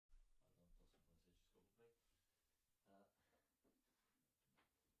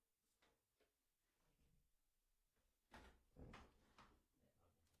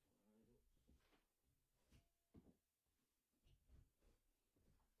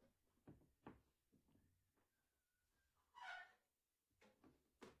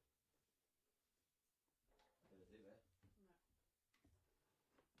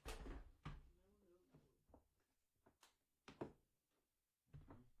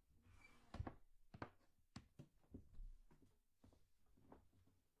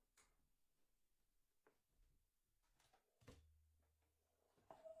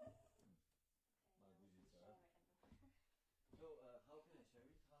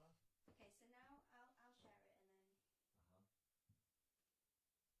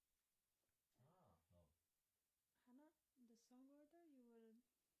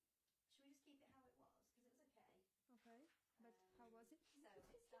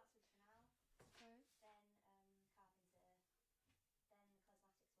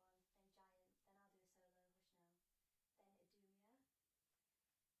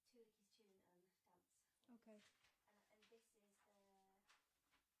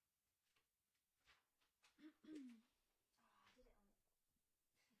I did it on... Okay,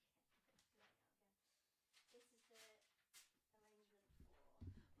 let's do it now again. This is the arrangement for...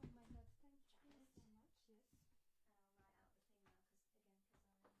 Oh my god, thank you so much, yes. And I'll write out the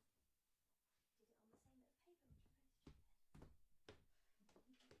thing now, because I did it on the same bit of paper, which was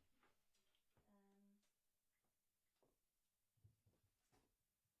very stupid. So...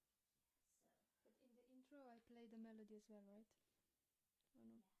 But in the intro I play the melody as well, right? Oh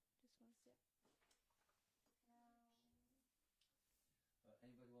no, Yeah. just once, yeah. Now...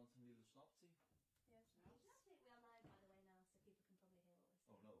 Anybody want some little snapsy? Yes. No. We are live, by the way, now, so people can probably hear what we're saying.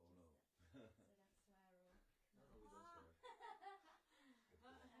 Oh no, oh no. So don't swear or... No, we don't swear. What was it? What did I say in seconds? It's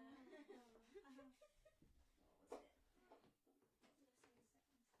not really snappy, but okay.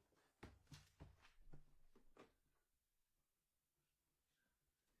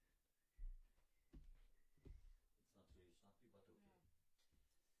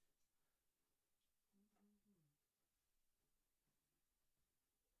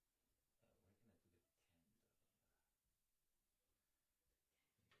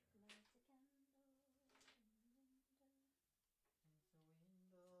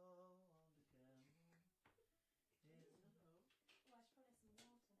 Where can I put a candle? Light a candle in the window. It's a window on the candle. It's Oh, I should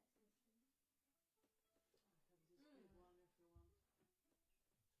probably have some water next to this thing. I have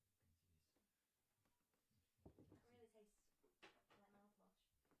this big one if you want. That really tastes like mouthwash.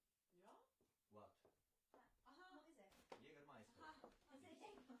 Yeah? What? What is it? Jägermeister. Is it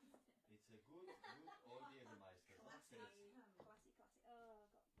Jägermeister? It's a good old Jägermeister. Classy. Classy. Oh,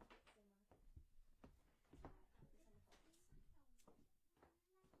 I've got bits in my... Right, put this on the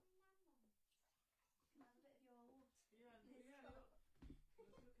box. Can I have a bit of your water? Yeah, This yeah. cup? But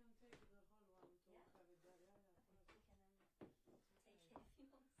you can take the whole one to Yeah? have it there. Yeah, I yeah. think you can take it if you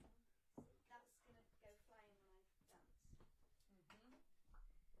want some. That's going to go flying when I dance. Maybe we can put it here.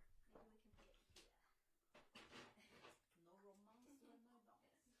 No romance when I dance. Right, so we should share this. No romance when I dance.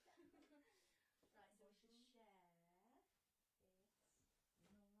 Quite long. Pszenica. Pszenica.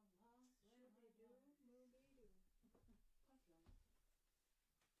 No. Ja, just det säger jag.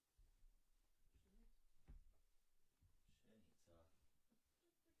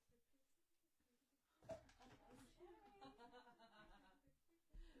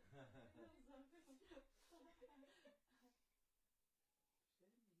 Just get really much, just in really things. Samo lahko zase svečke.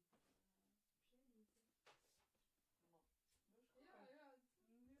 Samo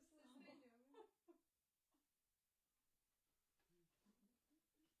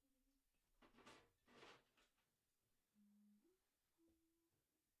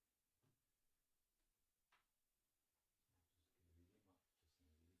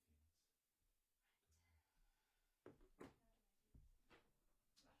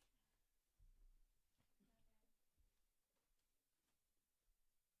lahko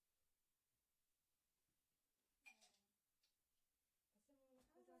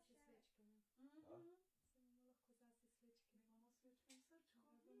zase svečke. Mi imamo svečke in srčko.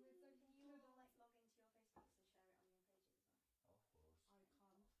 Can you all like log into your Facebooks and share it on your pages as well? Of course. I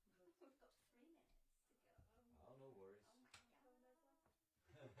can't. We've got 3 minutes to go. Oh, no worries. Oh my god.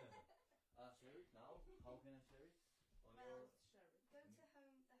 Share it now? How can I share it? On Well, your... Share it. Go to the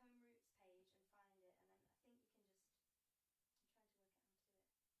Home Roots page and find it, and then I think you can just...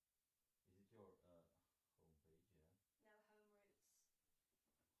 I'm trying to work out how to do it. Is it your homepage, yeah?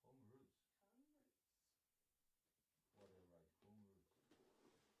 No, Home Roots. Home Roots. Home Roots. What did I write? Home Roots.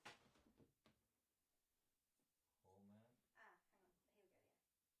 Home man. Ah, hang on.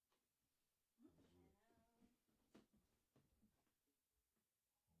 Here we go, yeah. Share now.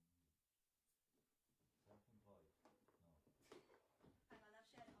 Home Roots. Self-employed. No. Hang on, I've shared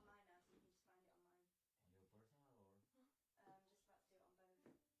it on mine now, so you can just find it on mine. On your personal or? I'm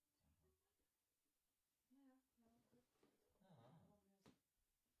just about to do it on both. Ja, ja. Ah. No cameras.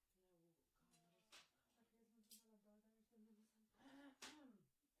 Tak jest zmontowana dolna, już ten nie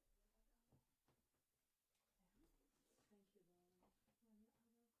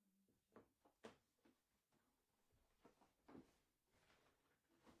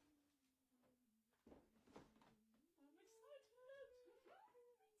Thank you,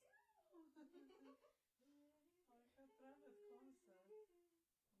 darling. Well, you are welcome. I'm excited! I have private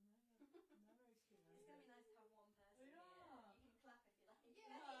concert. Never It's experienced going to it. be nice to have one person Yeah. here. You can clap if you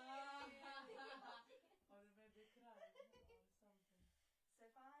like. Or maybe cry or something. So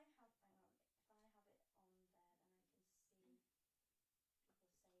if I have, hang on, if I have it on there, then I can see people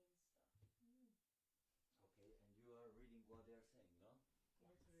saying stuff. Okay, and you are reading what they are saying, no?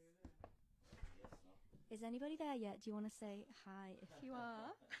 What really? Yes, no? Is anybody there yet? Do you want to say hi if you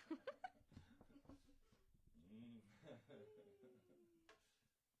are?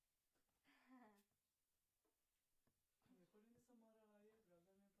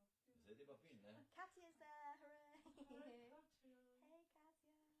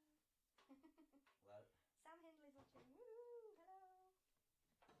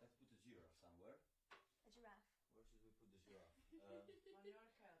 giraffe. On your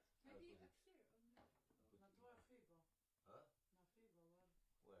head. Maybe put up it- here on the. Na tvåa fiber. Huh? Na fiber, well.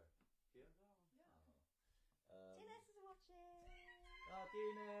 Where? Here? Där. Yeah. Tines is watching. Ah,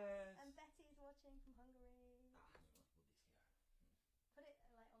 Tines! And Betty is watching from Hungary. Ah, we must put this here. Put it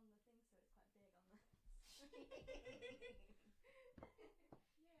like on the thing so it's quite big on the screen. Yay!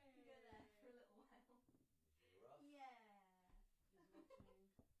 Go there for a little while. The giraffe. Yeah. Is watching.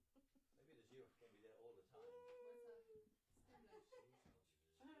 Maybe the giraffe can be there all the time.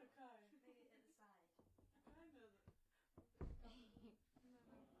 What's that? Stimulus. Kaj. Maybe at the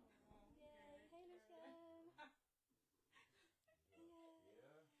side. Kaj med. Yay. Hey, Lucian. Here.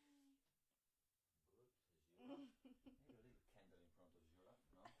 Good. The giraffe. Maybe a little candle in front of the giraffe,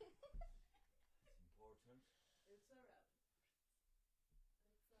 no? It's important. It's a wrap.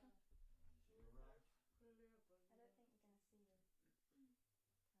 It's a Giraffe. I don't think you're going to see the candle. You can't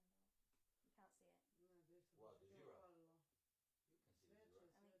see it. Nej, det är så. What, the giraffe? Kolla. You can see the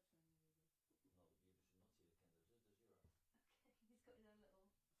giraffe. Svetsar.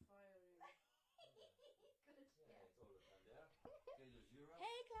 No, you should not see the candle, just the giraffe. Okay. He's got his own little... Firing. Good. Yeah, it's all the time there. Okay, the giraffe.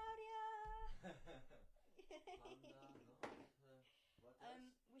 Hey, Claudia. Panda, no. What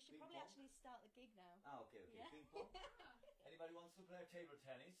else? We should Ping probably pong? actually start the gig now. Ah, okay. Yeah. Ping pong. Anybody wants to play table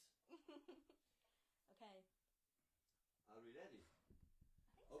tennis? Okay. Are we ready?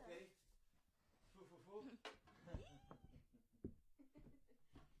 I think Okay. Foo, foo, foo. so.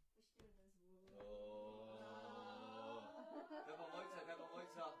 We should do those woo. Oh. Kapa mojca, kapa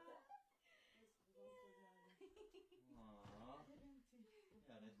mojca. Aw.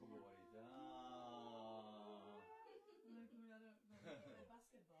 Ja, net goed hoor. Ah.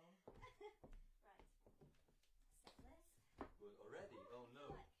 Basketball. Right. Set this. Good already? Oh I no.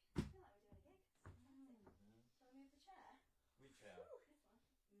 feel like we're doing a gig. Fantastic. Shall we move the chair? Which chair? Ooh, this one.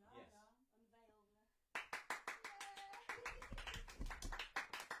 Ja, Yes. ja. Unveil the...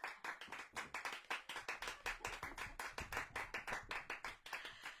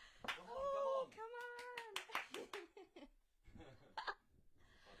 Come on, come on.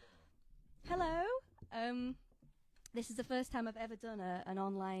 Come on! Hello. This is the first time I've ever done an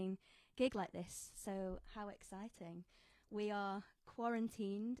online gig like this, so how exciting. We are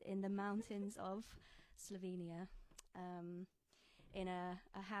quarantined in the mountains of Slovenia, in a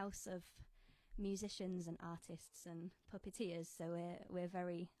house of musicians and artists and puppeteers, so we're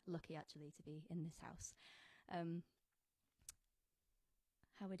very lucky actually to be in this house. How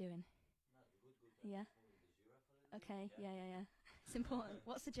we doing? No, good, good. Yeah. Moving the giraffe a little Okay, bit. yeah. It's important.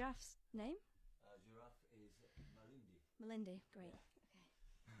 What's the giraffe's name? Giraffe is Malindi. Melindy, great.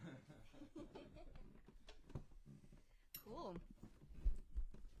 Yeah. Okay. Cool.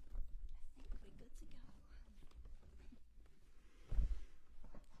 I think we're good to go.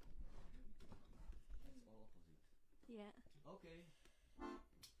 It's all opposite. Yeah. Okay.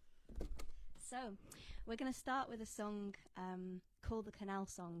 So, we're going to start with a song called The Canal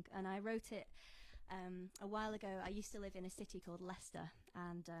Song, and I wrote it a while ago. I used to live in a city called Leicester,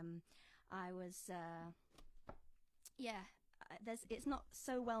 and I was, it's not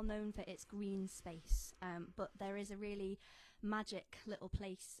so well known for its green space, but there is a really magic little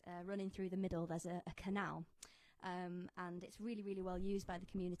place running through the middle. There's a canal, and it's really, really well used by the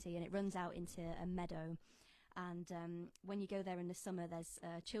community, and it runs out into a meadow. And when you go there in the summer, there's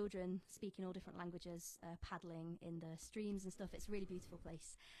children speaking all different languages, paddling in the streams and stuff. It's a really beautiful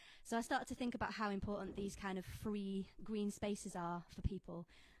place. So I started to think about how important these kind of free green spaces are for people.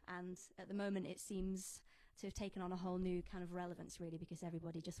 And at the moment, it seems to have taken on a whole new kind of relevance, really, because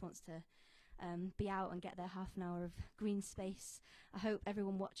everybody just wants to be out and get their half an hour of green space. I hope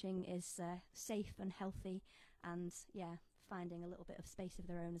everyone watching is safe and healthy and, finding a little bit of space of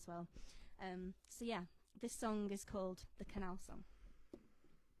their own as well. This song is called The Canal Song.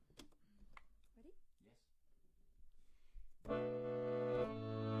 Ready? Yes.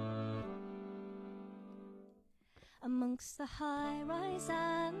 Amongst the high-rise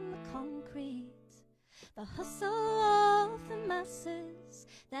and the concrete, the hustle of the masses,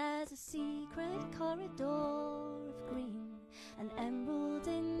 there's a secret corridor of green and emerald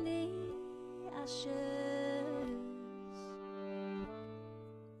in the ashes.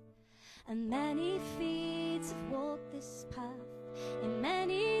 And many feet have walked this path in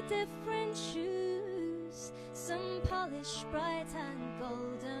many different shoes. Some polished, bright and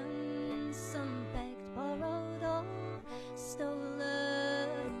golden, some begged, borrowed or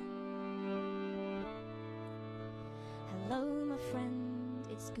stolen. Hello, my friend,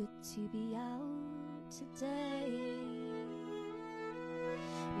 it's good to be out today.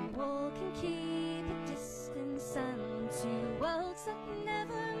 We walk and keep a distance, and two worlds that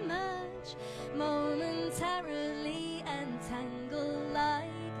never merge momentarily end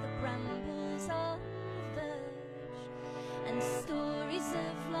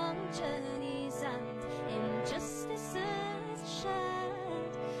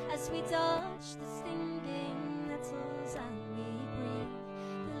as we dodge the stinging nettles and we breathe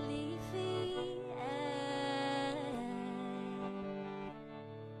the leafy air.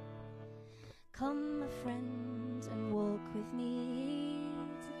 Come, my friend, and walk with me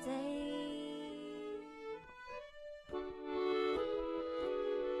today.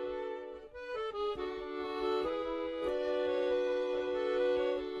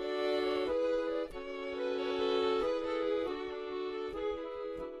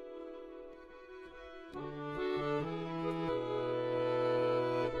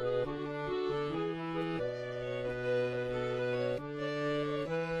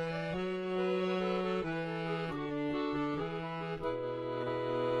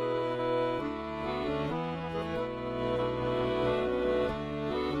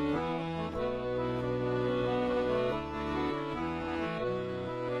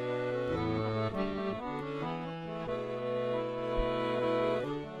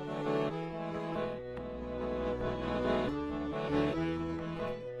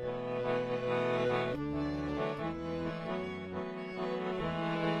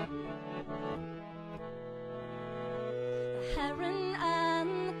 Heron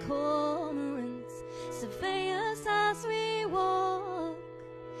and the cormorants survey us as we walk.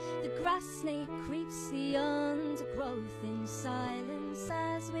 The grass snake creeps the undergrowth in silence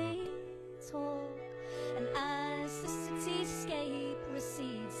as we talk. And as the cityscape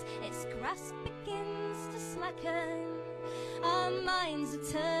recedes, its grasp begins to slacken. Our minds are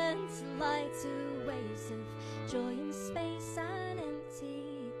turned to lighter waves of joy in space and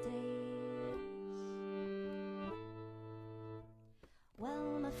empty days.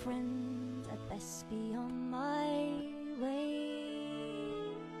 Well, my friend, I'd best be on my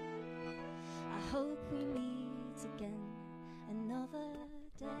way. I hope we meet again another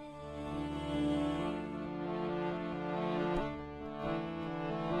day.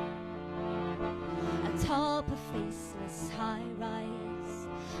 Atop a faceless high-rise,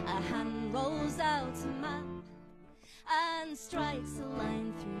 a hand rolls out a map and strikes a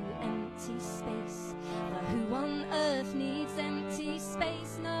line through empty space. For who on earth needs empty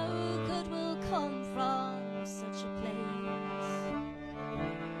space? No good will come from such a place.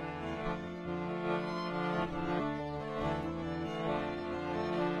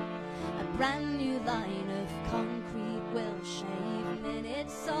 A brand new line of concrete will shave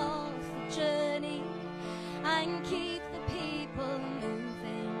minutes off the journey and keep the people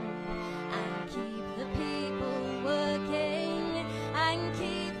moving and keep the people working and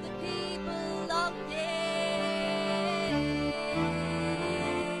keep the people longing.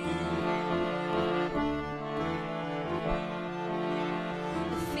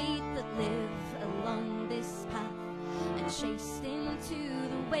 The feet that live along this path are chased into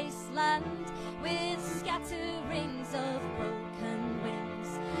the wasteland with scatterings of broken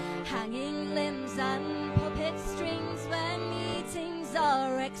wings, hanging limbs and puppet strings, where meetings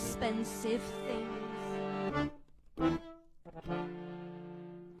are expensive things.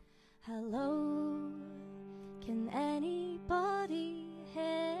 Hello, can anybody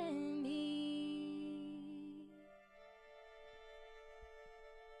hear me?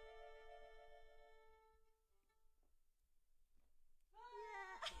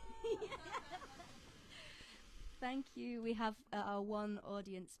 Yeah. Thank you. We have our one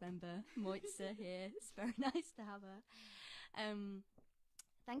audience member, Moitza, here. It's very nice to have her.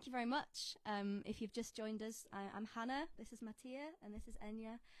 Thank you very much. If you've just joined us, I'm Hannah, this is Mattia, and this is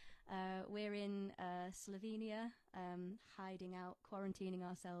Enya. We're in Slovenia, hiding out, quarantining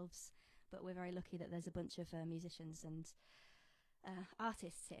ourselves, but we're very lucky that there's a bunch of musicians and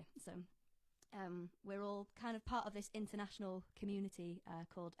artists here. So we're all kind of part of this international community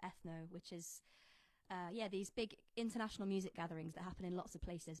called Ethno, which is these big international music gatherings that happen in lots of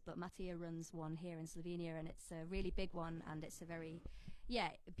places, but Mattia runs one here in Slovenia, and it's a really big one, and it's a very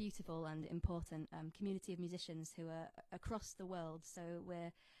beautiful and important community of musicians who are across the world. So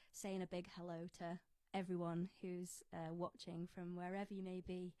we're saying a big hello to everyone who's watching from wherever you may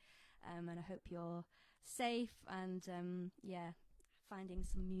be, and I hope you're safe and finding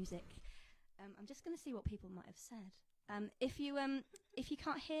some music. I'm just going to see what people might have said. If you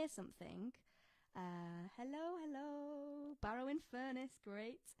can't hear something, hello, Barrow in Furnace,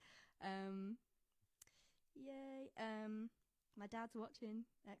 great. Yay. My dad's watching,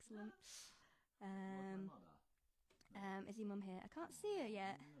 excellent. Is your mum here? I can't see her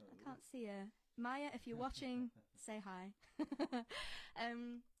yet. I can't see her. Maya, if you're watching, say hi.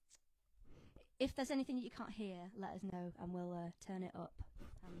 If there's anything that you can't hear, let us know and we'll turn it up.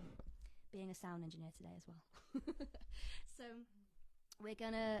 Being a sound engineer today as well. So we're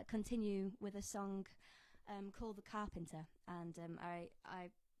going to continue with a song called The Carpenter, and I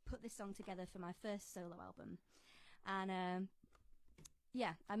put this song together for my first solo album. And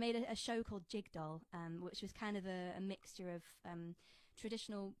yeah, I made a show called Jig Doll, which was kind of a mixture of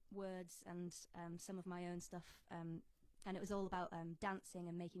traditional words and some of my own stuff. And it was all about dancing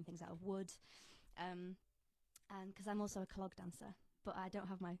and making things out of wood. And because I'm also a clog dancer, but I don't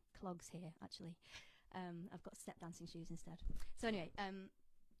have my clogs here, actually. I've got step dancing shoes instead. So anyway,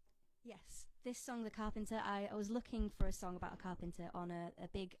 yes, this song, The Carpenter, I was looking for a song about a carpenter on a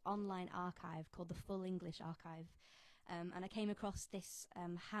big online archive called the Full English Archive. And I came across this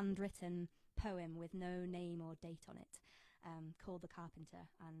handwritten poem with no name or date on it, called The Carpenter,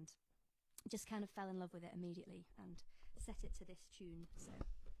 and just kind of fell in love with it immediately and set it to this tune. So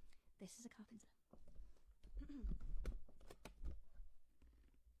this is a carpenter.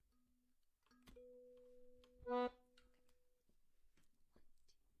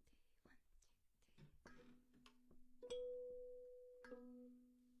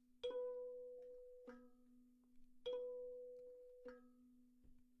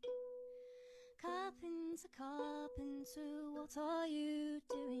 Carpenter, carpenter, what are you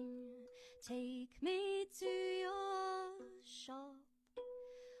doing? Take me to your shop.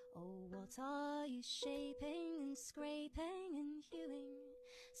 Oh, what are you shaping and scraping and hewing?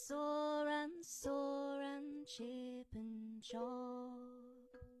 Saw and chip and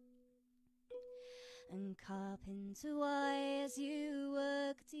chop. And carpenter, why as you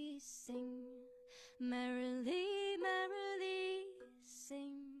work do you sing? Merrily, merrily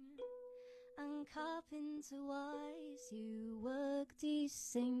sing. And carpenter, why as you work do you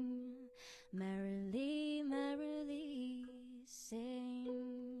sing? Merrily, merrily sing.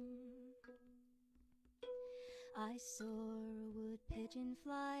 I saw a wood pigeon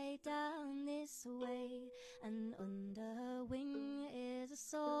fly down this way, and under her wing is a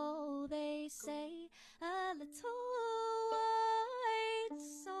soul, they say, a little white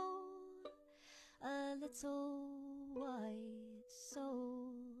soul, a little white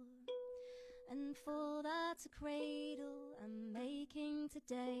soul. And for that a cradle I'm making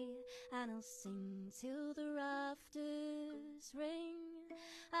today, and I'll sing till the rafters ring.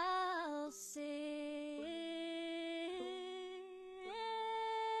 I'll sing,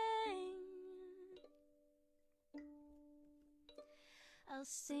 I'll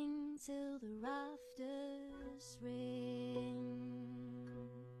sing till the rafters ring.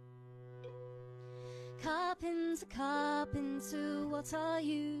 Carpenter, carpenter, what are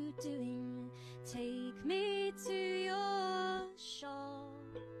you doing? Take me to your shop.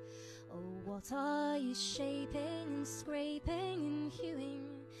 Oh, what are you shaping and scraping and hewing?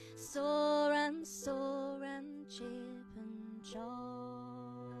 Saw and chip and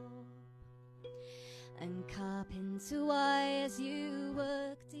chop. And carpenter, why as you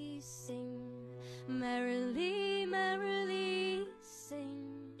work do you sing? Merrily, merrily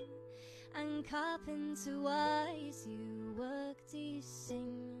sing. And carpenter, why as you work do you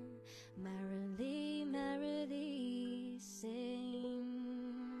sing? Merrily, merrily sing.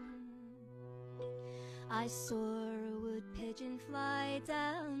 I saw a wood pigeon fly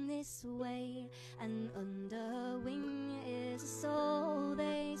down this way, and under her wing is a soul,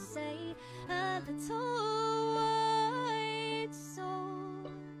 they say, a little white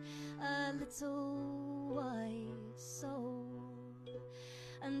soul, a little white soul.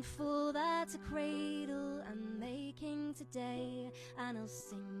 And for that a cradle I'm making today, and I'll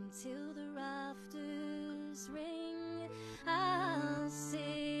sing till the rafters ring. I'll sing,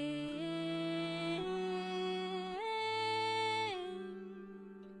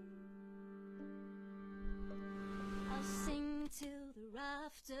 I'll sing till the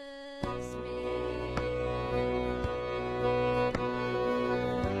rafters ring.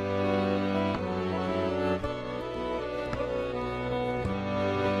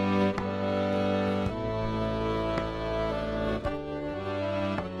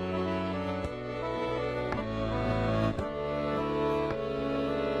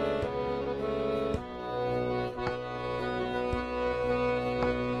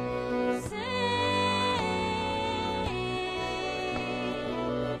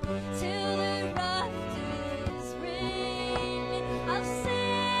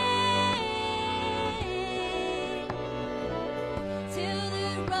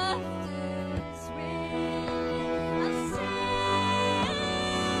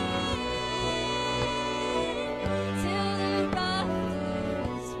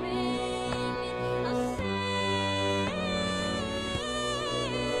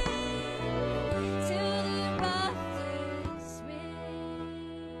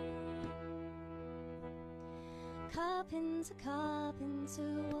 Carpenter,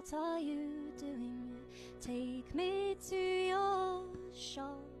 carpenter, what are you doing? Take me to your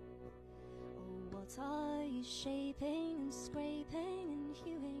shop. What are you shaping and scraping and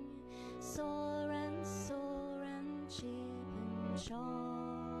hewing? Saw and chip and chop,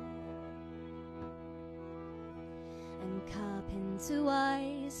 and carpenter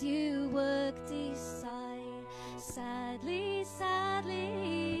wise you work decide, sadly,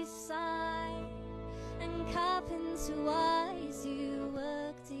 sadly sigh, and carpenter wise you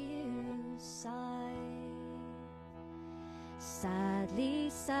work do you sigh, sadly,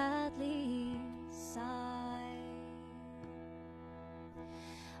 sadly sigh.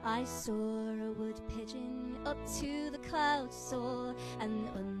 I saw a wood pigeon up to the clouds soar, and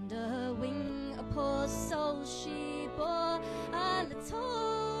under her wing a poor soul she bore, a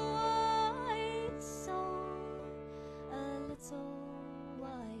little white soul, a little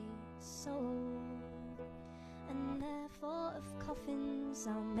white soul. And therefore of coffins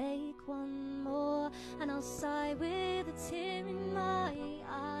I'll make one more, and I'll sigh with a tear in my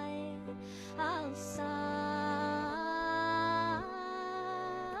eye, I'll sigh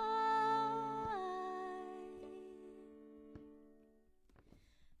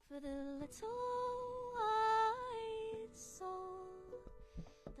for the little white soul,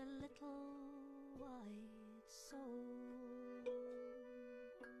 the little white soul.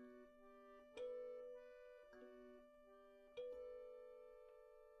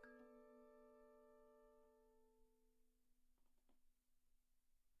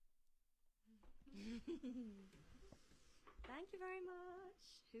 Thank you very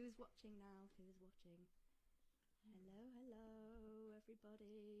much. Who's watching now? Who's watching? Hello, hello,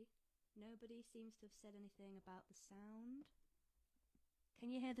 everybody. Nobody seems to have said anything about the sound.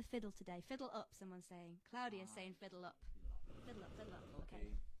 Can you hear the fiddle today? Fiddle up, someone's saying. Claudia's saying fiddle up. Fiddle up, fiddle up.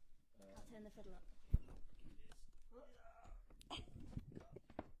 Okay. I'll turn the fiddle up. You're already pretty high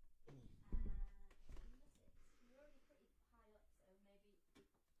up, so maybe I don't know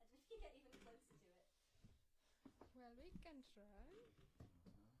if you get even closer to it. Well, we can try.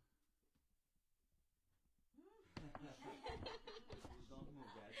 Don't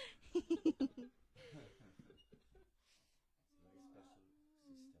move that. It's a very special system. No one else is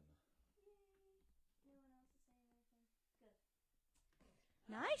saying anything. Good.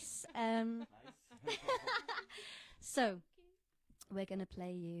 Nice. Nice. So, we're going to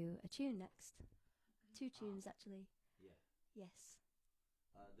play you a tune next. 2 tunes, actually. Yeah. Yes.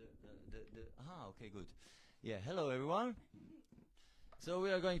 Okay, good. Yeah, hello everyone. So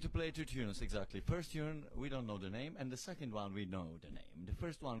we are going to play 2 tunes exactly. First tune, we don't know the name, and the second one, we know the name. The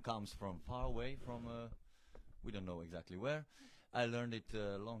first one comes from far away, from we don't know exactly where. I learned it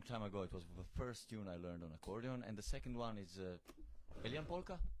a long time ago. It was the first tune I learned on accordion, and the second one is Alien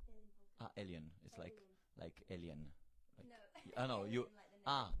Polka? Alien. It's like alien. Like No. no, you.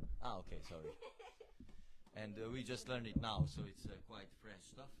 Okay, sorry. And we just learned it now, so it's quite fresh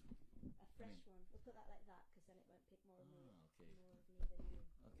stuff. A fresh one. We'll put that like that, because then it won't pick more of me. Okay. More of me than you.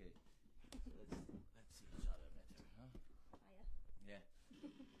 Okay. Let's see each other better, huh? Hiya. Yeah.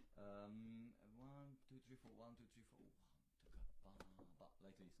 1, 2, 3, 4. 1, 2, 3, 4.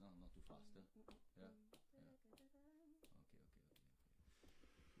 Like this, no, not too fast. Yeah. Yeah. Okay.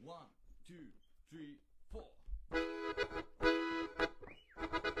 1, 2, 3, 4.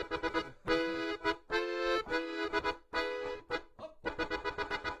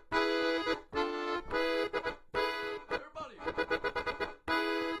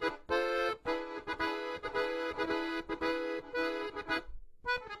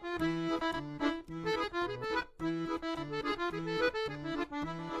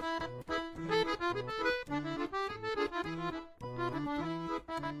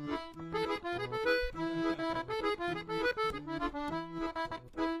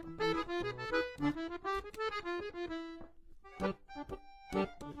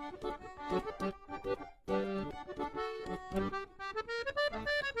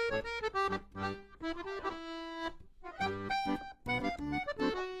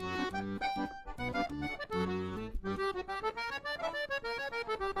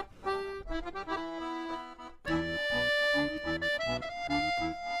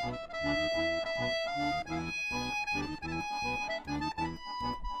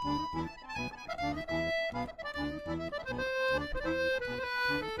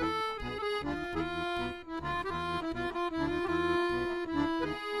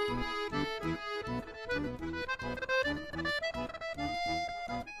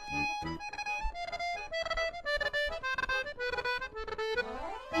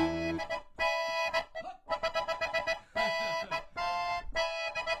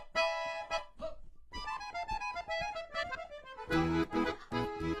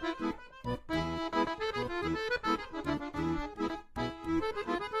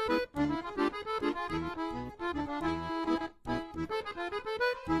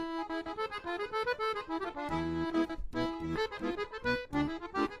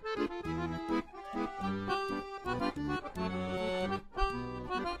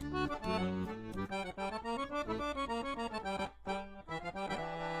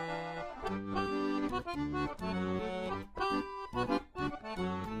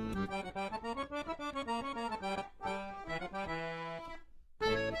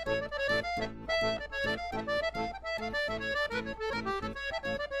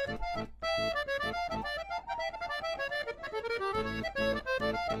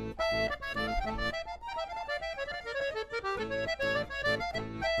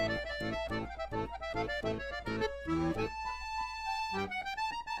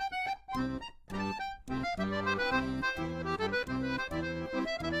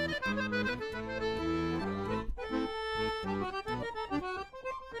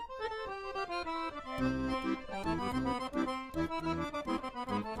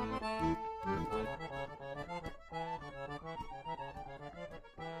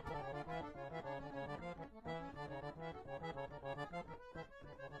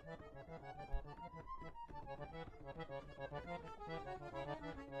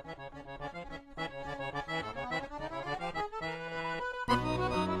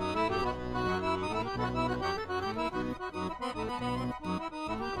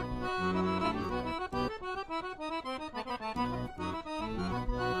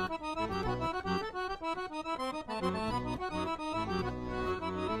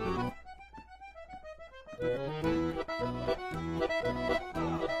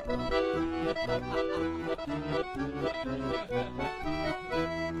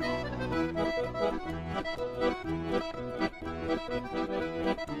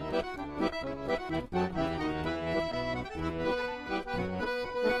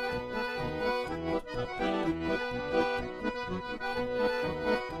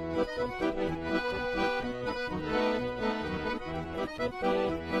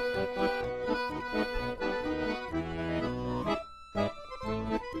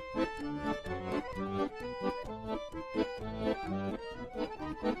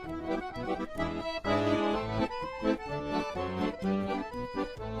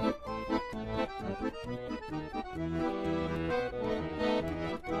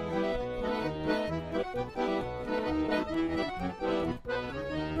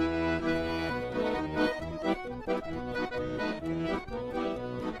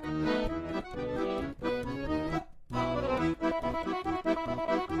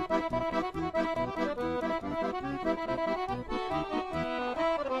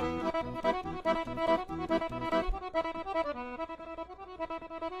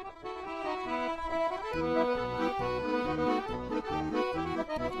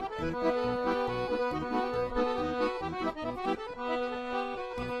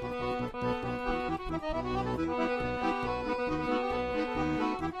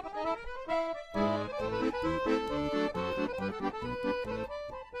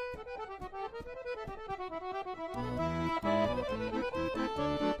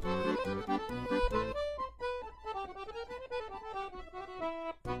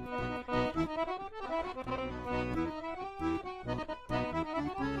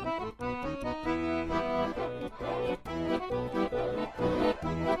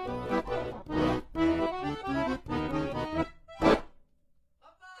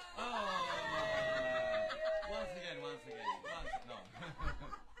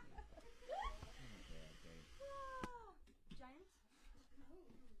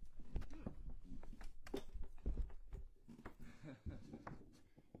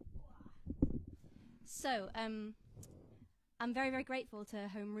 So, I'm very, very grateful to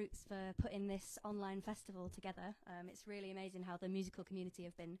Home Roots for putting this online festival together. It's really amazing how the musical community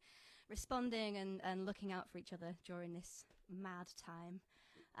have been responding and looking out for each other during this mad time.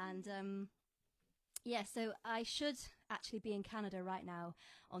 And yeah, so I should actually be in Canada right now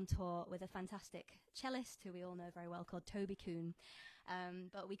on tour with a fantastic cellist who we all know very well called Toby Kuhn.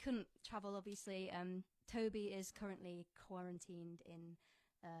 But we couldn't travel, obviously. Toby is currently quarantined in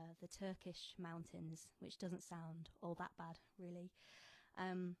the Turkish mountains, which doesn't sound all that bad, really.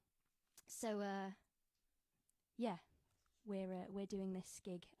 So yeah, we're doing this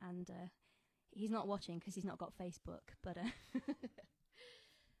gig, and he's not watching because he's not got Facebook, but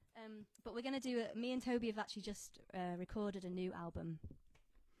we're gonna do it. Me and Toby have actually just recorded a new album,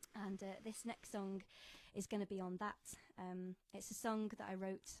 and this next song is gonna be on that. It's a song that I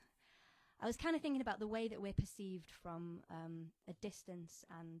wrote. I was kind of thinking about the way that we're perceived from a distance,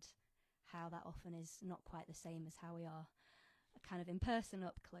 and how that often is not quite the same as how we are kind of in person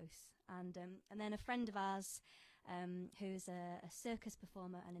up close. And then a friend of ours who's a circus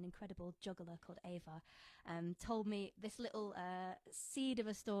performer and an incredible juggler called Ava told me this little seed of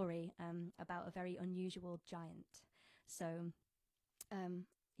a story about a very unusual giant. So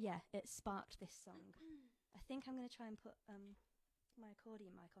yeah, it sparked this song. I think I'm going to try and put my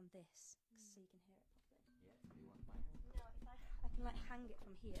accordion mic on this so you can hear it properly. Yeah, do you want mine? No, if I can like hang it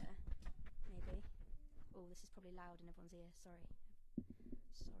from here, maybe. Oh, this is probably loud in everyone's ear. Sorry,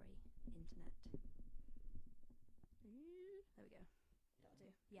 internet. There we go. That'll do.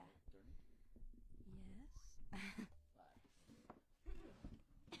 Yeah. Turn it. Yes.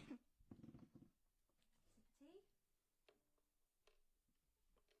 Tea?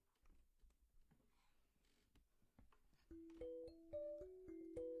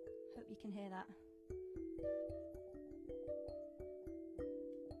 Hope you can hear that.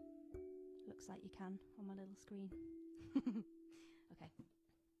 Looks like you can on my little screen. Okay.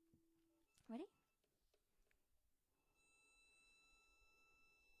 Ready?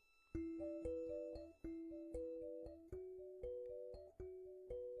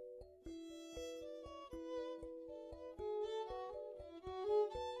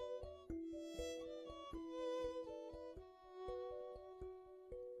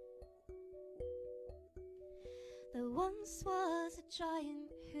 There once was a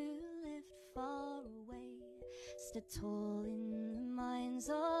giant who lived far away, stood tall in the minds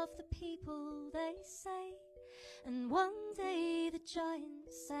of the people, they say. And one day the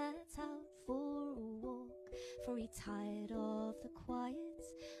giant set out for a walk, for he tired of the quiet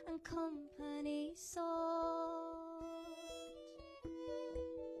and company sought.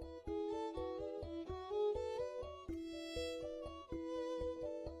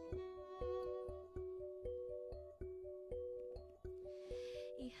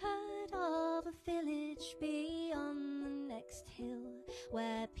 He heard of a village beyond the next hill,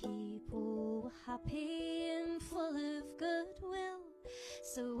 where people were happy and full of goodwill.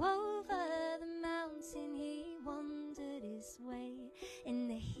 So over the mountain he wandered his way, in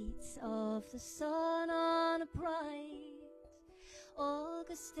the heat of the sun on a bright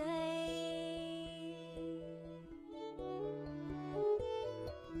August day.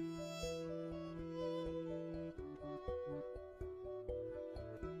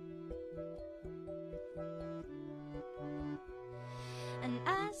 And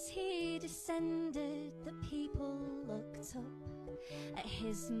as he descended, the people looked up at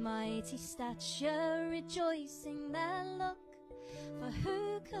his mighty stature, rejoicing their luck. For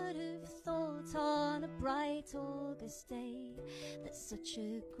who could have thought on a bright August day that such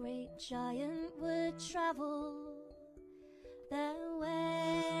a great giant would travel their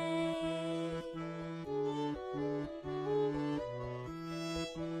way?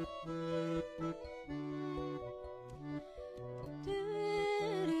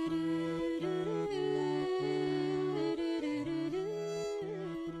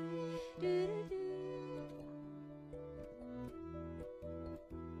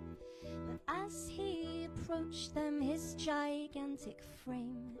 As he approached them, his gigantic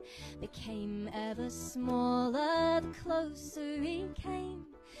frame became ever smaller the closer he came.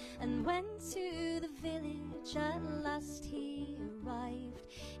 And when to the village at last he arrived,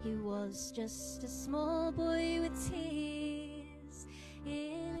 he was just a small boy with tears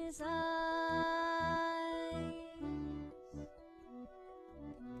in his eyes.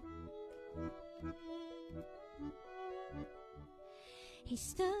 He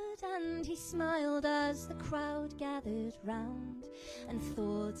stood and he smiled as the crowd gathered round, and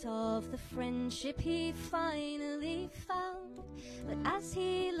thought of the friendship he finally found. But as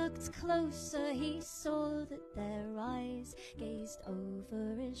he looked closer, he saw that their eyes gazed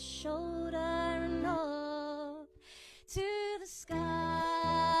over his shoulder and up to the skies.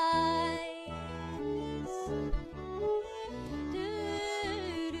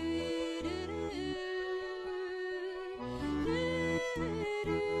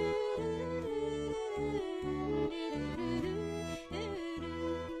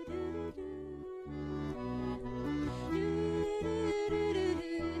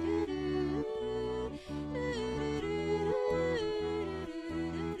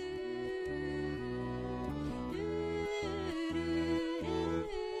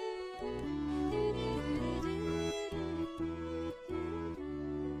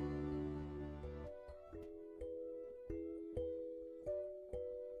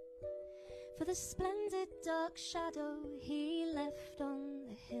 For the splendid dark shadow he left on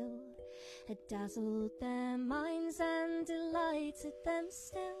the hill had dazzled their minds and delighted them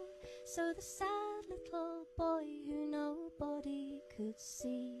still. So the sad little boy who nobody could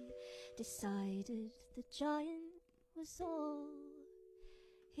see decided the giant was all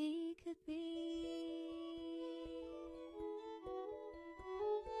he could be.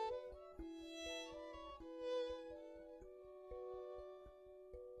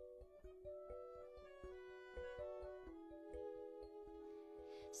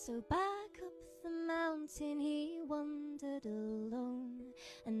 So back up the mountain he wandered alone,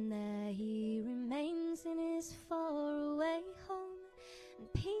 and there he remains in his faraway home.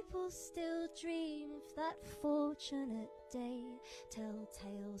 And people still dream of that fortunate day, tell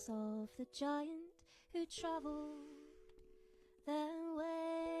tales of the giant who travelled their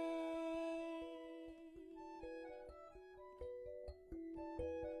way.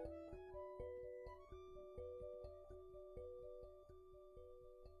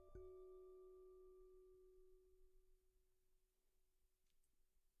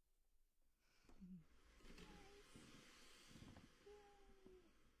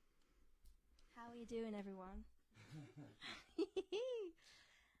 How are you doing, everyone?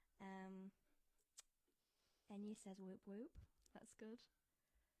 Enya says whoop whoop. That's good.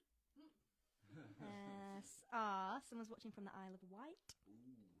 Someone's watching from the Isle of Wight.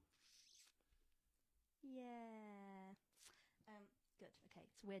 Yeah. Good. Okay.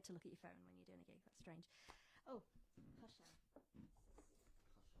 It's weird to look at your phone when you're doing a gig. That's strange. Oh, hush now.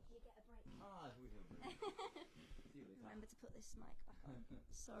 You get a break. We have Remember to put this mic back on.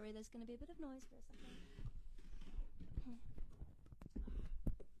 Sorry, there's going to be a bit of noise for a second.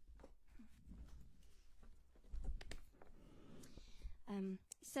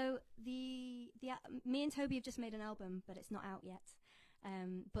 So me and Toby have just made an album, but it's not out yet.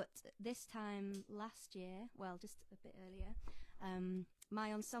 But this time last year, well, just a bit earlier,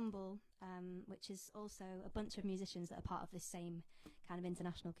 my ensemble, which is also a bunch of musicians that are part of this same kind of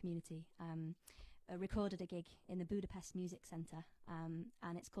international community, recorded a gig in the Budapest Music Centre,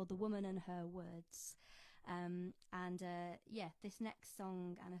 and it's called The Woman and Her Words. This next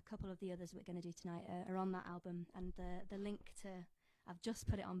song and a couple of the others we're going to do tonight are on that album, and the link to, I've just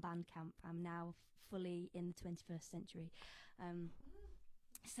put it on Bandcamp. I'm now fully in the 21st century.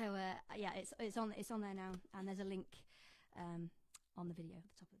 It's on there now, and there's a link on the video, the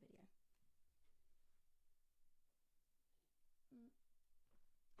top of the video.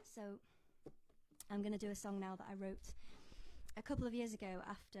 So I'm going to do a song now that I wrote a couple of years ago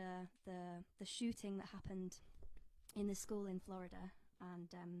after the shooting that happened in the school in Florida,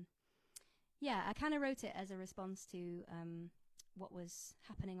 and I kind of wrote it as a response to what was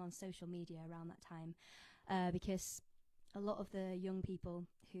happening on social media around that time, because a lot of the young people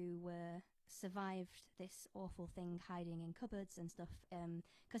who survived this awful thing, hiding in cupboards and stuff,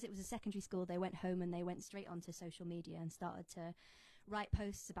 because it was a secondary school, they went home and they went straight onto social media and started to write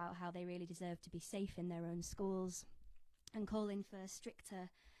posts about how they really deserved to be safe in their own schools and calling for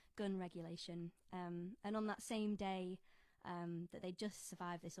stricter gun regulation. And on that same day that they just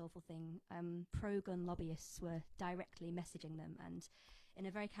survived this awful thing, pro-gun lobbyists were directly messaging them and in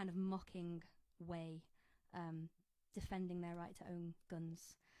a very kind of mocking way defending their right to own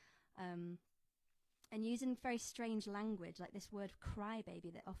guns. And using very strange language, like this word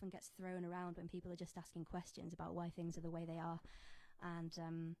crybaby that often gets thrown around when people are just asking questions about why things are the way they are.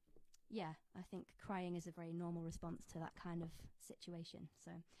 And I think crying is a very normal response to that kind of situation.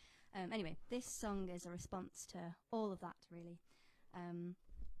 So anyway, this song is a response to all of that, really. And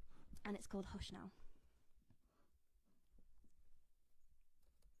it's called Hush Now.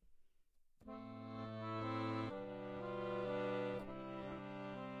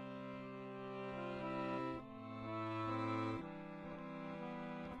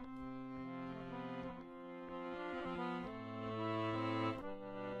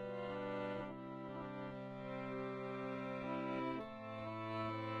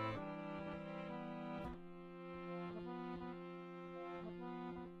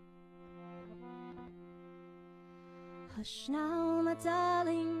 Hush now, my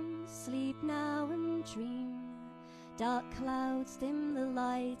darling, sleep now and dream. Dark clouds dim the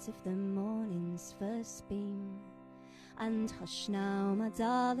light of the morning's first beam. And hush now, my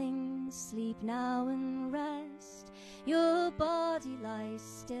darling, sleep now and rest. Your body lies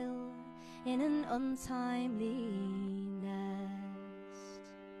still in an untimely nest.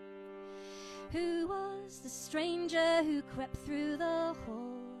 Who was the stranger who crept through the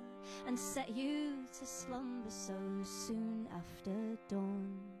hall and set you to slumber so soon after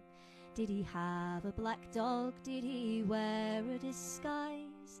dawn? Did he have a black dog? Did he wear a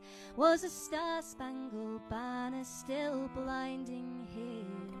disguise? Was a star-spangled banner still blinding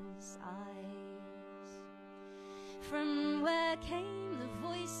his eyes? From where came the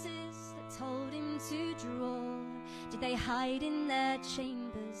voices that told him to draw? Did they hide in their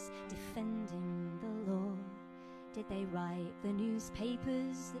chambers defending the law? Did they write the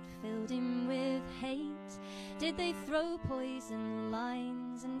newspapers that filled him with hate? Did they throw poison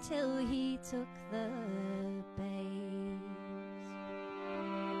lines until he took the bait?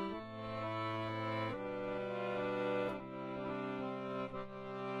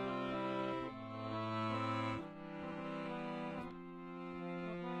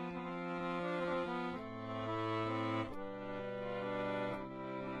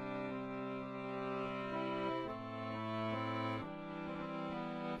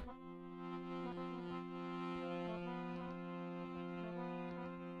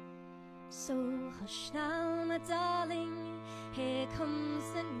 So hush now, my darling, here comes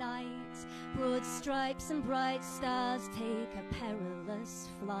the night. Broad stripes and bright stars take a perilous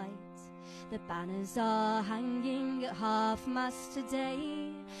flight. The banners are hanging at half-mast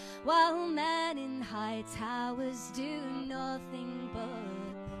today, while men in high towers do nothing but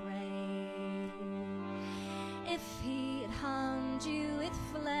pray. If he had harmed you with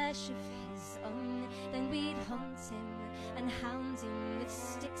flesh of his own, then we'd hunt him and hound him with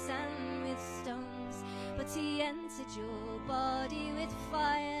sticks and with stones. But he entered your body with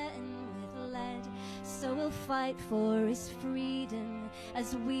fire and with lead, so we'll fight for his freedom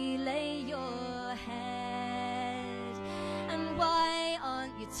as we lay your head. And why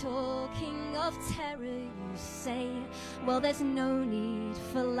aren't you talking of terror, you say? Well, there's no need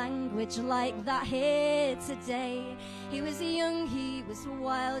for language like that here today. He was young, he was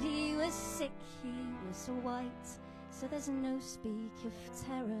wild, he was sick, he was white, so there's no speak of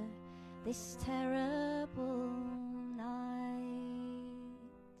terror this terrible night.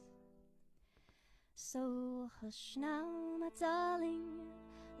 So hush now, my darling,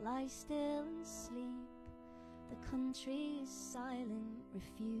 lie still and sleep. The country is silent,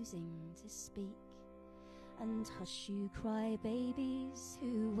 refusing to speak. And hush you cry babies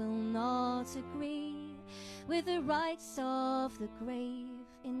who will not agree with the rights of the grave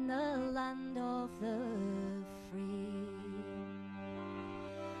in the land of the free.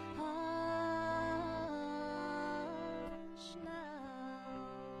 Hush now,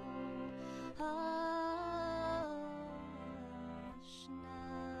 hush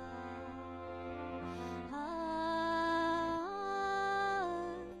now,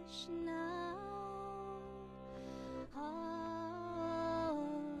 hush now,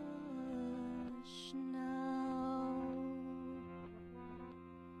 hush now.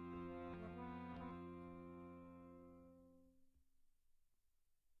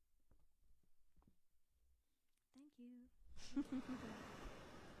 Thank you.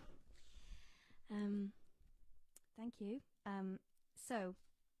 Thank you. So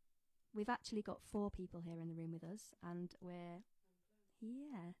we've actually got 4 people here in the room with us, and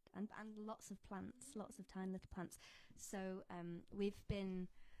and lots of plants, lots of tiny little plants. So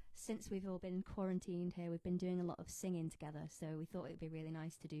since we've all been quarantined here, we've been doing a lot of singing together. So we thought it would be really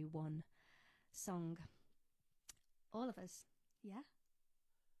nice to do one song, all of us. Yeah.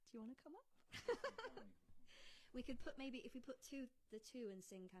 Do you want to come up? We could put, maybe if we put the two and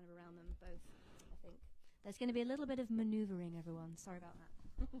sing kind of around them both, I think. There's going to be a little bit of manoeuvring, everyone. Sorry about that.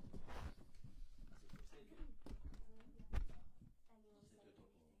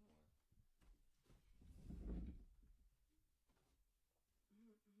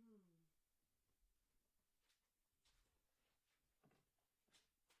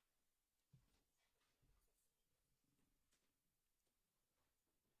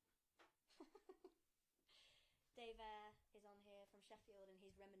 Dave is on here from Sheffield, and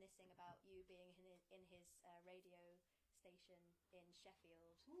he's reminiscing about you being in his radio station in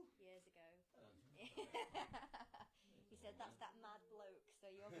Sheffield years ago. He said that's that mad bloke, so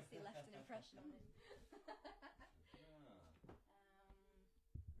you obviously left an impression on him.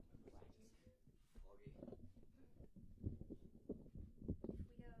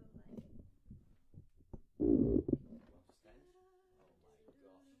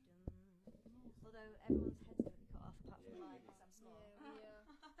 Although everyone's head's going to be cut off apart from mine because I'm small. Yeah.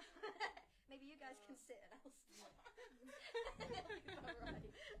 Maybe you guys can sit and I'll stand. That'll be about right.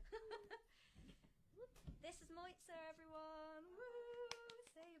 This is Moitzer, everyone. Woo!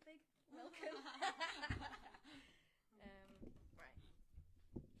 Say a big welcome. Right.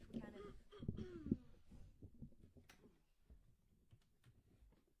 If we kind of...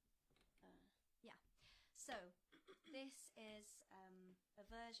 yeah. So, this is a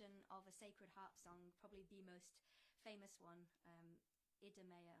version of a Sacred Harp song, probably the most famous one,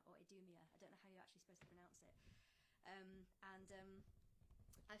 Idumea or Idumea. I don't know how you're actually supposed to pronounce it.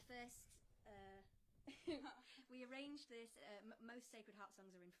 I first we arranged this. Most Sacred Harp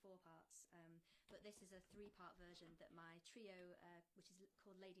songs are in 4 parts, but this is a 3-part version that my trio, which is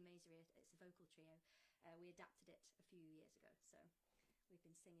called Lady Maisry, it's a vocal trio. We adapted it a few years ago, so we've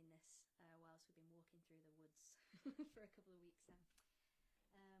been singing this whilst we've been walking through the woods for a couple of weeks now.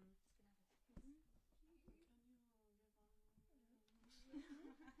 Is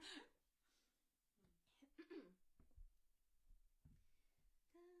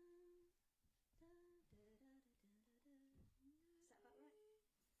that about right?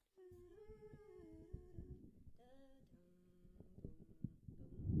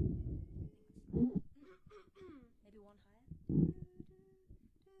 Maybe one higher. Is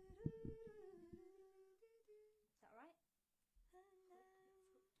that right? I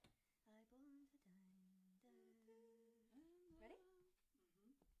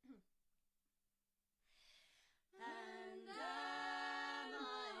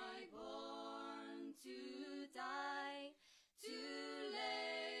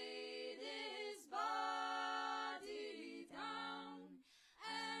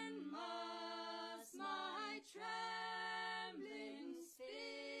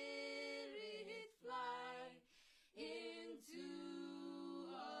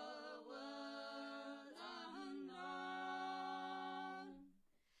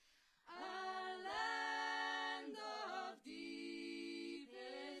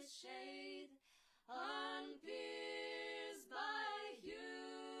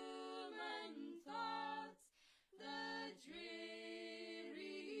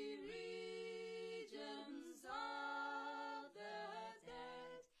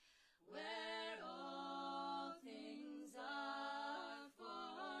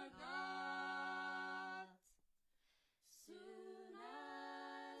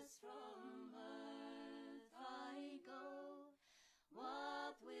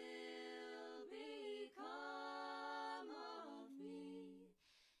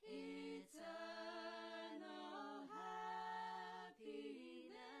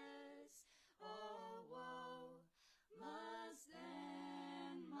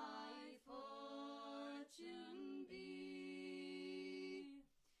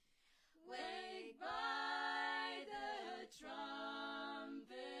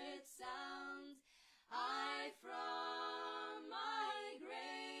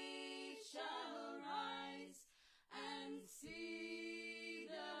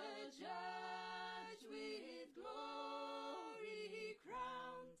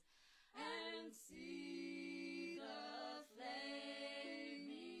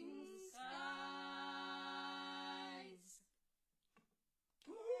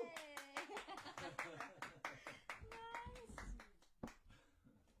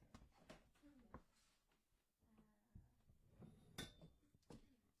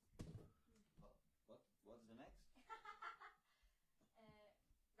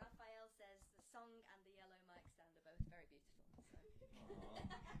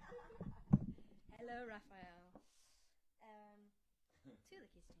Hello, Raphael.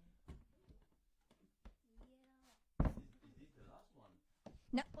 Tuliki's turn. Yeah. Is this the last one?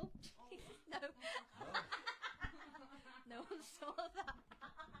 No. Oh, no. No one saw that.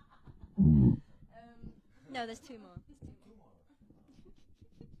 No, there's two more. There's two Two more.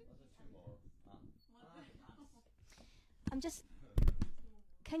 more. What is two more? I'm just.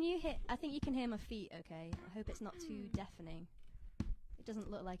 Can you hear? I think you can hear my feet. Okay. I hope it's not too deafening. It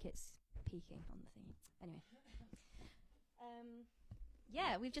doesn't look like it's peaking on the thing. Anyway.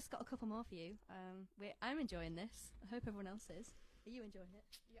 Yeah, we've just got a couple more for you. I'm enjoying this. I hope everyone else is. Are you enjoying it?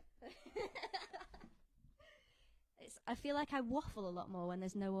 Yep. I feel like I waffle a lot more when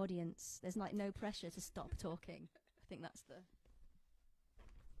there's no audience. There's like no pressure to stop talking. I think that's the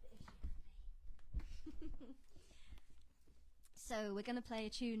issue. So we're going to play a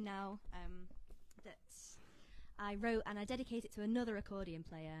tune now that I wrote, and I dedicate it to another accordion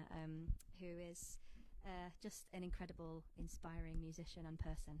player who is just an incredible, inspiring musician and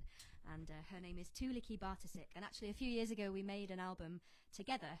person. And her name is Tuliki Bartosik. And actually, a few years ago, we made an album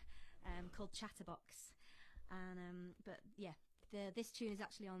together called Chatterbox. And but yeah, this tune is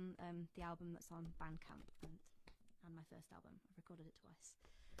actually on the album that's on Bandcamp and my first album. I've recorded it twice,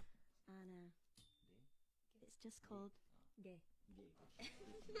 and it's just called Gay.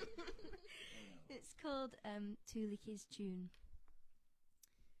 It's called Tuliki's Tune.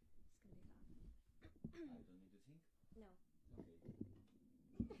 It's gonna be that. I don't need to think? No. Okay.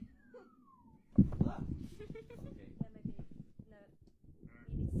 Ah. Okay. Yeah, maybe. No.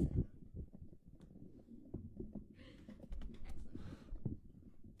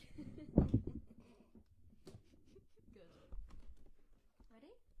 You need to. Good.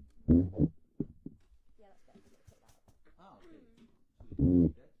 Ready? Yeah, that's better. Just pick that up. Ah, okay. So you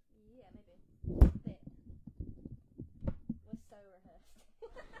do that? Yeah, maybe. A bit. We're so rehearsed.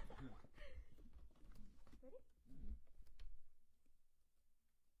 Ready?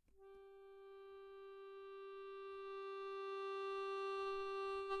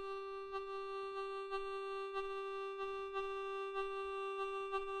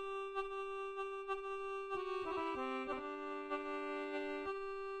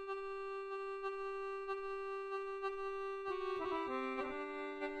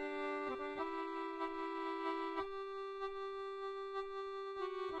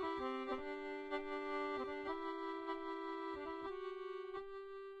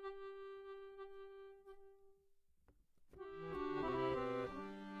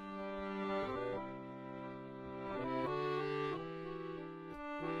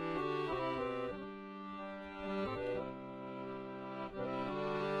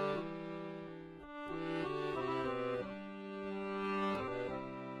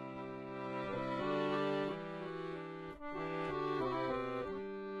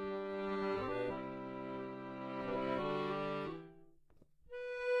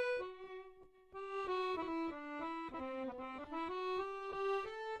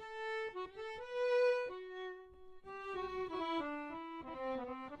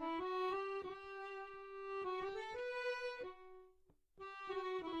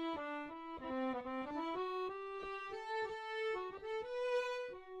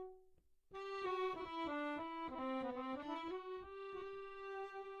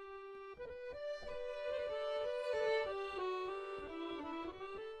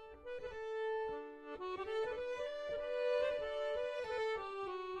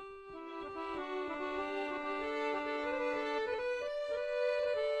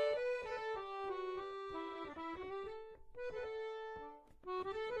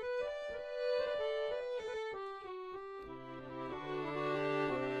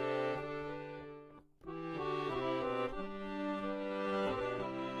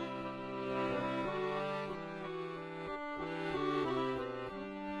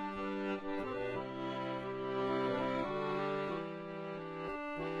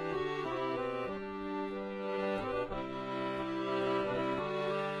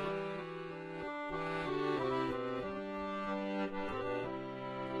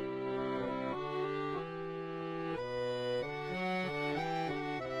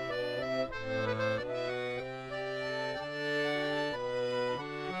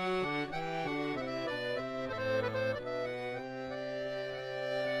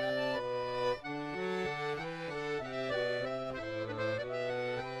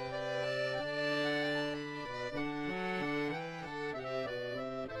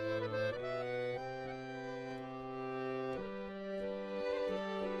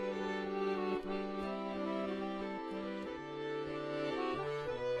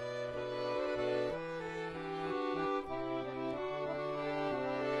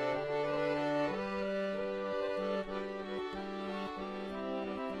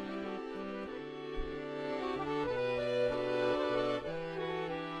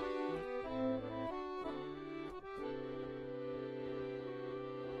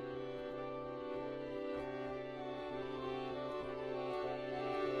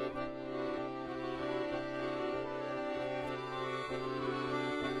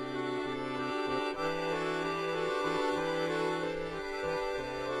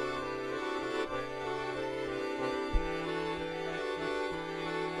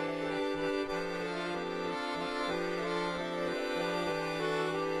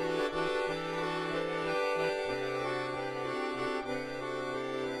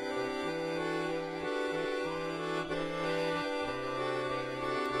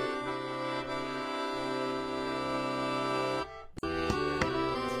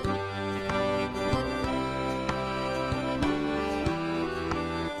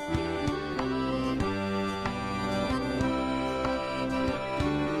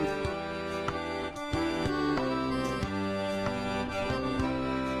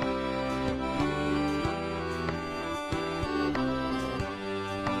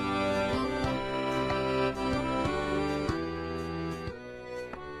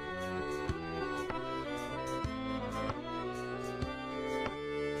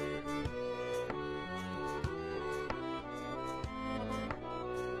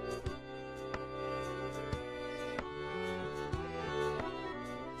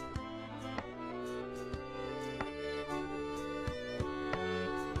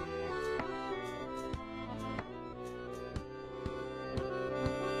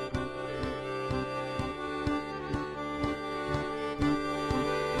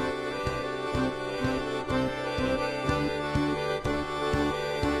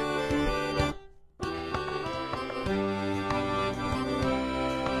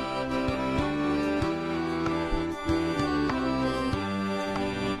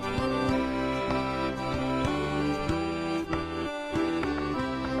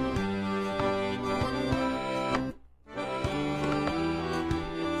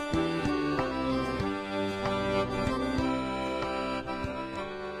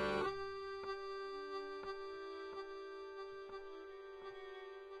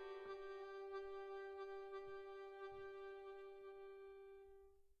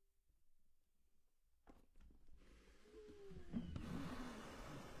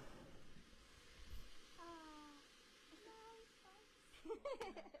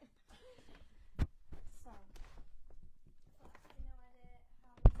 So, I have no idea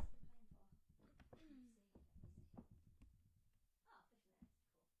how long we've been playing for. Let me see. Oh, 50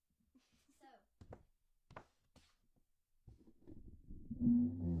 minutes. Cool.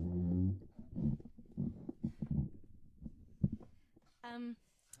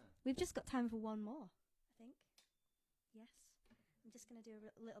 We've just got time for one more, I think. Yes. I'm just going to do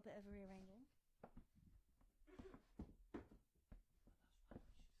a little bit of rearranging.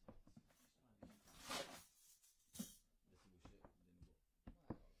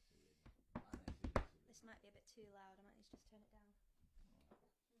 This might be a bit too loud. I might need to just turn it down.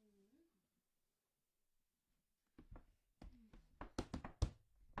 Looks alright.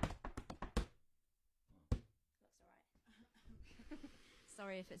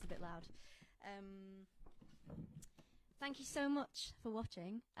 Sorry if it's a bit loud. Thank you so much for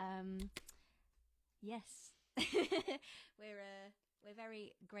watching. Yes, we're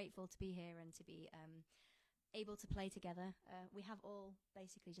very grateful to be here and to be able to play together. We have all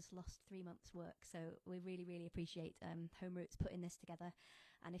basically just lost 3 months' work, so we really, really appreciate Home Roots putting this together.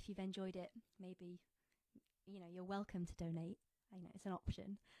 And if you've enjoyed it, maybe you're welcome to donate. It's an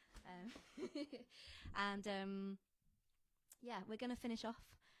option. And yeah, we're going to finish off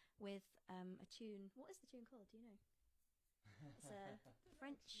with a tune. What is the tune called? Do you know? It's a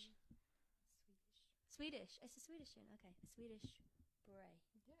French. Swedish. It's a Swedish tune. Okay, a Swedish beret.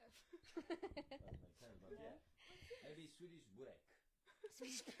 Yeah. Yeah. Maybe Swedish burek.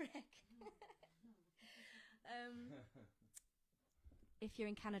 Swedish beret. If you're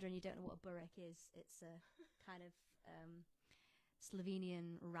in Canada and you don't know what a burek is, it's a kind of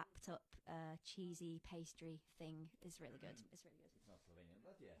Slovenian wrapped up cheesy pastry thing. It's really good. It's really good. It's not Slovenian,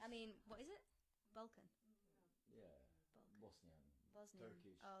 but yes. I mean, what is it? Balkan. Yeah. Balkan. Bosnian. Bosnian.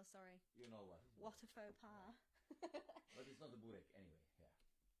 Turkish. Oh, sorry. You know what? What a faux pas. But it's not a burek anyway. Yeah.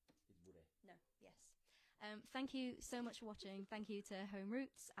 It's burek. No. Yes. Thank you so much for watching. Thank you to Home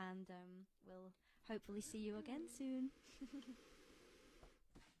Roots, and we'll hopefully see you again soon.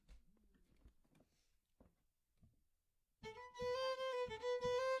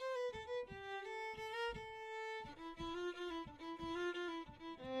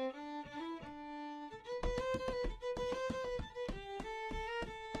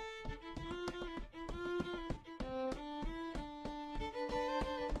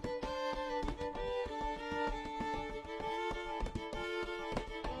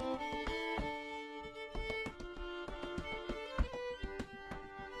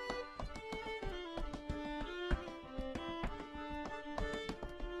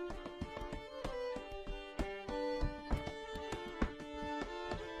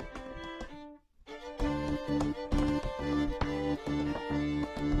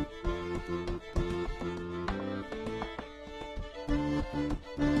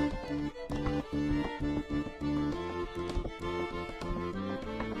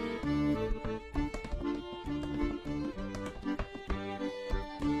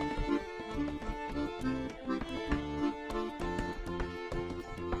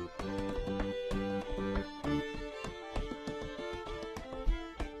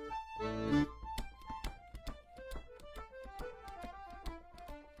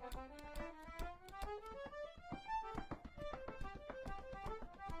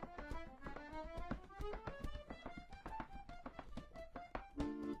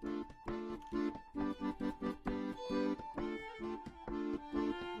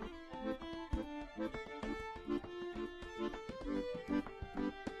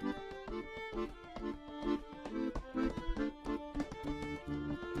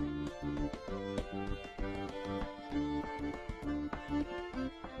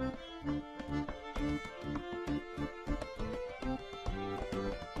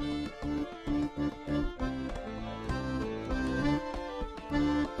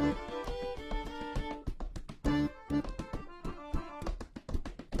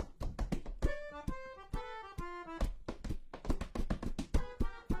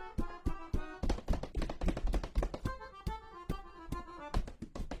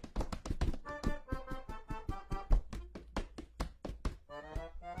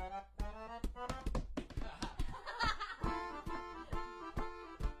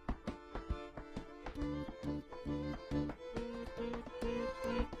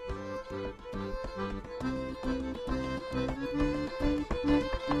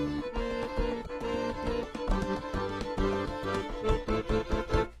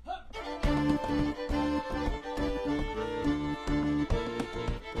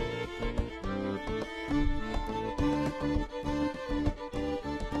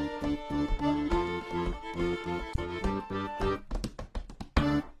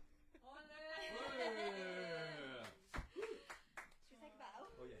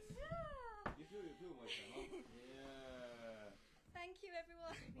 too much, huh? Yeah. Thank you,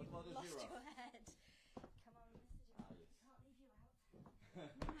 everyone. What about the Lost giraffe? your head. Come on, Mr. Giraffe.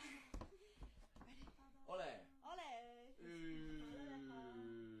 Yes. Can't leave you out. Ole! Ole! Ooh.